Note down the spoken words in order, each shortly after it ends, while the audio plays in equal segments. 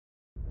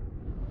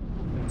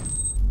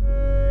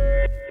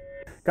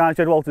Guys,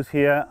 Ged Walters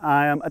here.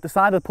 I am at the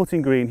side of the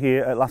putting green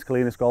here at Las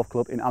Colinas Golf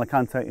Club in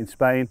Alicante in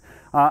Spain.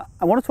 I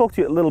want to talk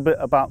to you a little bit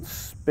about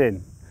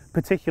spin,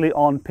 particularly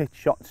on pitch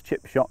shots,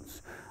 chip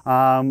shots,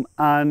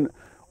 and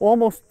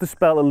almost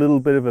dispel a little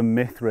bit of a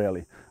myth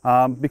really,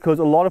 because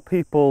a lot of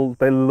people,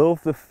 they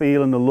love the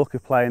feel and the look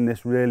of playing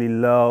this really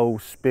low,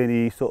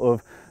 spinny sort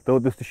of,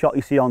 the shot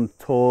you see on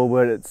tour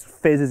where it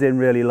fizzes in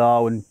really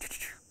low and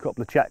a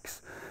couple of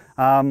checks.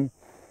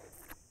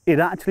 It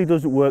actually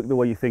doesn't work the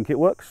way you think it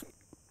works.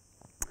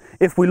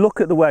 If we look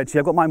at the wedge,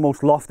 I've got my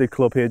most lofted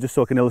club here just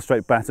so I can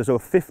illustrate better. So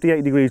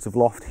 58 degrees of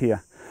loft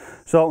here.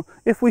 So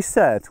if we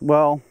said,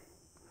 well,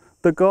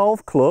 the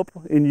golf club,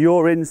 in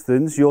your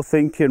instance, you're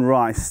thinking,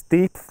 right,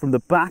 steep from the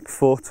back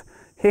foot,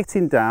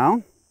 hitting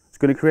down, it's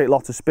going to create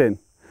lots of spin.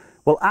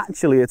 Well,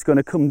 actually, it's going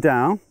to come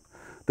down.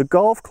 The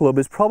golf club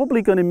is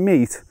probably going to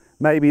meet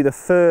maybe the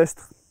first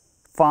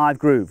 5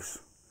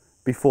 grooves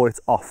before it's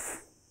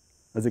off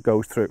as it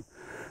goes through.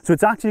 So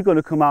it's actually going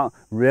to come out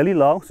really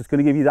low, so it's going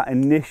to give you that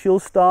initial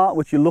start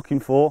which you're looking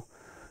for,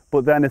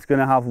 but then it's going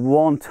to have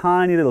one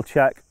tiny little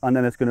check and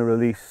then it's going to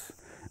release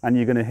and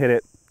you're going to hit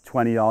it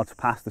 20 yards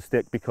past the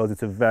stick because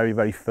it's a very,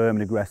 very firm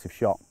and aggressive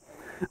shot.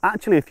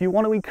 Actually, if you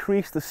want to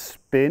increase the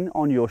spin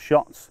on your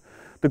shots,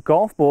 the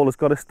golf ball has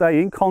got to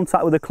stay in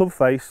contact with the club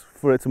face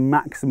for its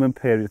maximum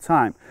period of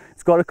time.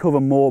 It's got to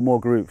cover more and more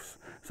grooves.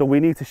 So we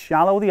need to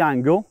shallow the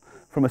angle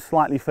from a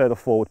slightly further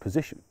forward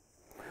position.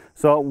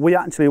 So we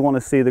actually want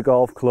to see the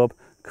golf club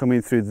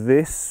coming through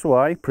this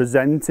way,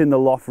 presenting the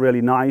loft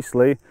really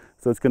nicely.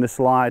 So it's going to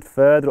slide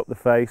further up the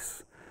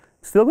face.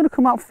 It's still going to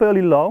come out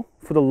fairly low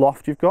for the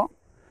loft you've got,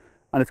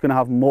 and it's going to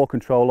have more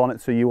control on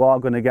it. So you are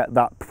going to get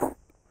that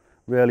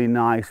really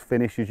nice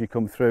finish as you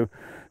come through.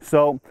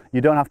 So you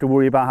don't have to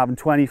worry about having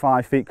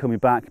 25 feet coming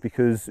back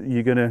because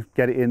you're going to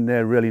get it in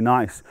there really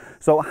nice.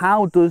 So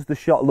how does the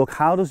shot look?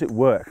 How does it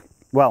work?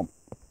 Well,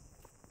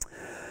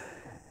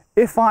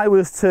 if I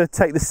was to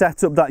take the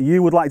setup that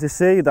you would like to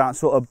see, that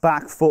sort of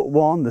back foot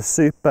one, the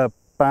super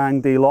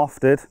bang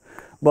de-lofted,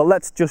 well,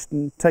 let's just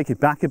take it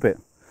back a bit.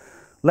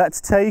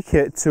 Let's take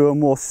it to a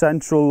more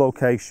central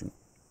location.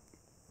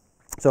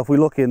 So if we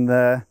look in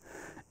there,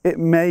 it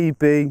may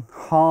be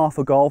half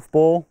a golf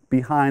ball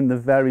behind the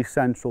very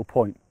central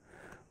point,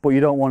 but you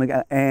don't want to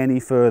get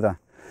any further.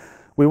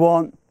 We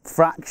want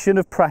fraction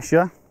of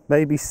pressure,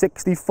 maybe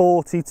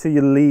 60-40 to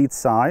your lead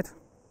side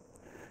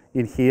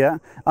in here,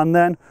 and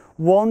then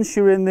once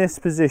you're in this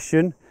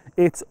position,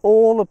 it's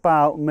all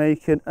about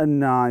making a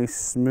nice,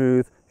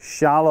 smooth,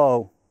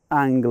 shallow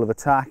angle of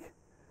attack.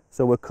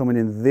 So we're coming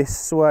in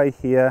this way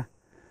here.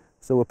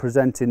 So we're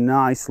presenting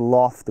nice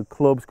loft. The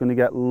club's going to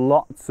get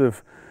lots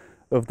of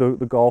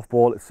the golf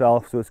ball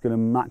itself, so it's going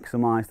to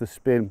maximize the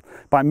spin.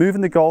 By moving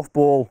the golf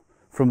ball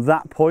from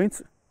that point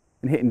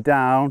and hitting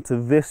down to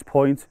this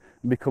point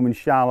and becoming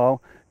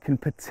shallow, can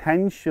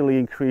potentially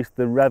increase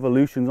the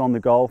revolutions on the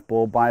golf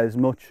ball by as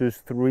much as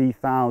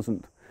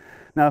 3,000.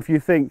 Now, if you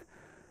think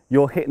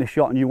you're hitting a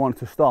shot and you want it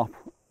to stop,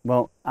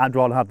 well, I'd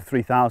rather have the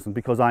 3,000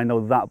 because I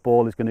know that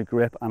ball is going to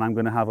grip and I'm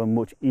going to have a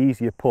much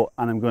easier putt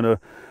and I'm going to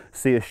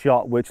see a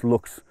shot which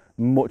looks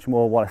much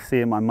more what I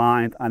see in my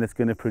mind, and it's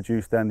going to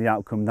produce then the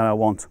outcome that I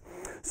want.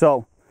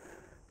 So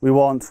we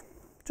want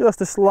just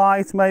a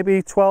slight,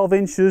 maybe 12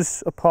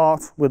 inches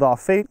apart with our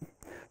feet.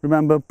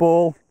 Remember,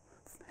 ball,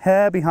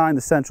 hair behind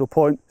the central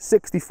point,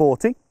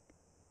 60-40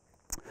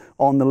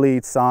 on the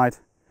lead side.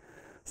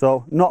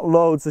 So not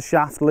loads of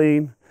shaft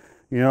lean.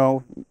 You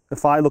know,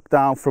 if I look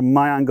down from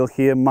my angle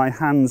here, my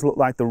hands look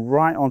like they're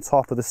right on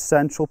top of the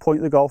central point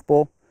of the golf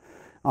ball.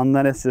 And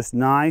then it's just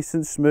nice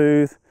and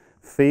smooth,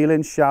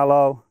 feeling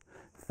shallow,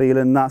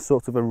 feeling that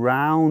sort of a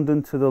round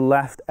and to the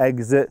left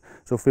exit.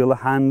 So feel the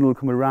handle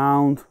come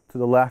around to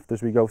the left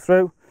as we go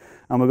through.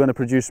 And we're going to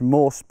produce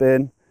more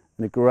spin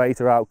and a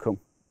greater outcome.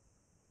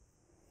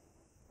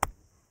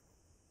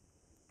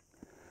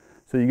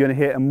 So you're going to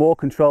hit a more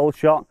controlled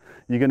shot,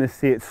 you're going to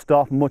see it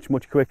stop much,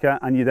 much quicker,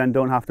 and you then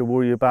don't have to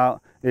worry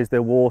about, is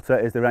there water,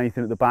 is there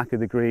anything at the back of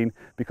the green,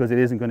 because it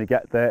isn't going to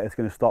get there, it's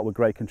going to stop with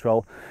great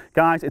control.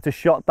 Guys, it's a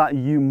shot that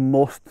you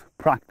must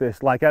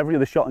practice. Like every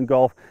other shot in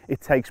golf, it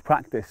takes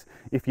practice.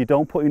 If you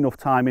don't put enough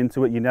time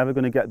into it, you're never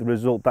going to get the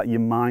result that your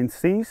mind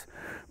sees.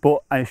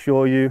 But I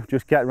assure you,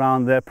 just get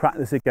around there,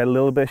 practice it, get a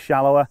little bit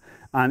shallower,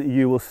 and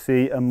you will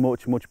see a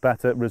much, much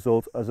better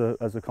result as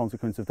a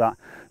consequence of that.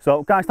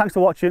 So guys, thanks for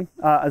watching.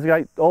 As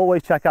I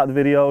always, check out the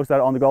videos that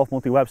are on the Golf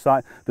Multi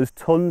website. There's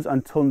tons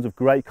and tons of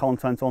great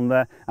content on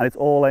there, and it's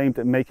all aimed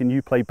at making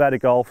you play better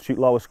golf, shoot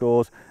lower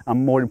scores,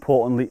 and more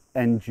importantly,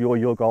 enjoy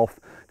your golf.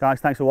 Guys,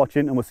 thanks for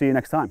watching, and we'll see you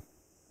next time.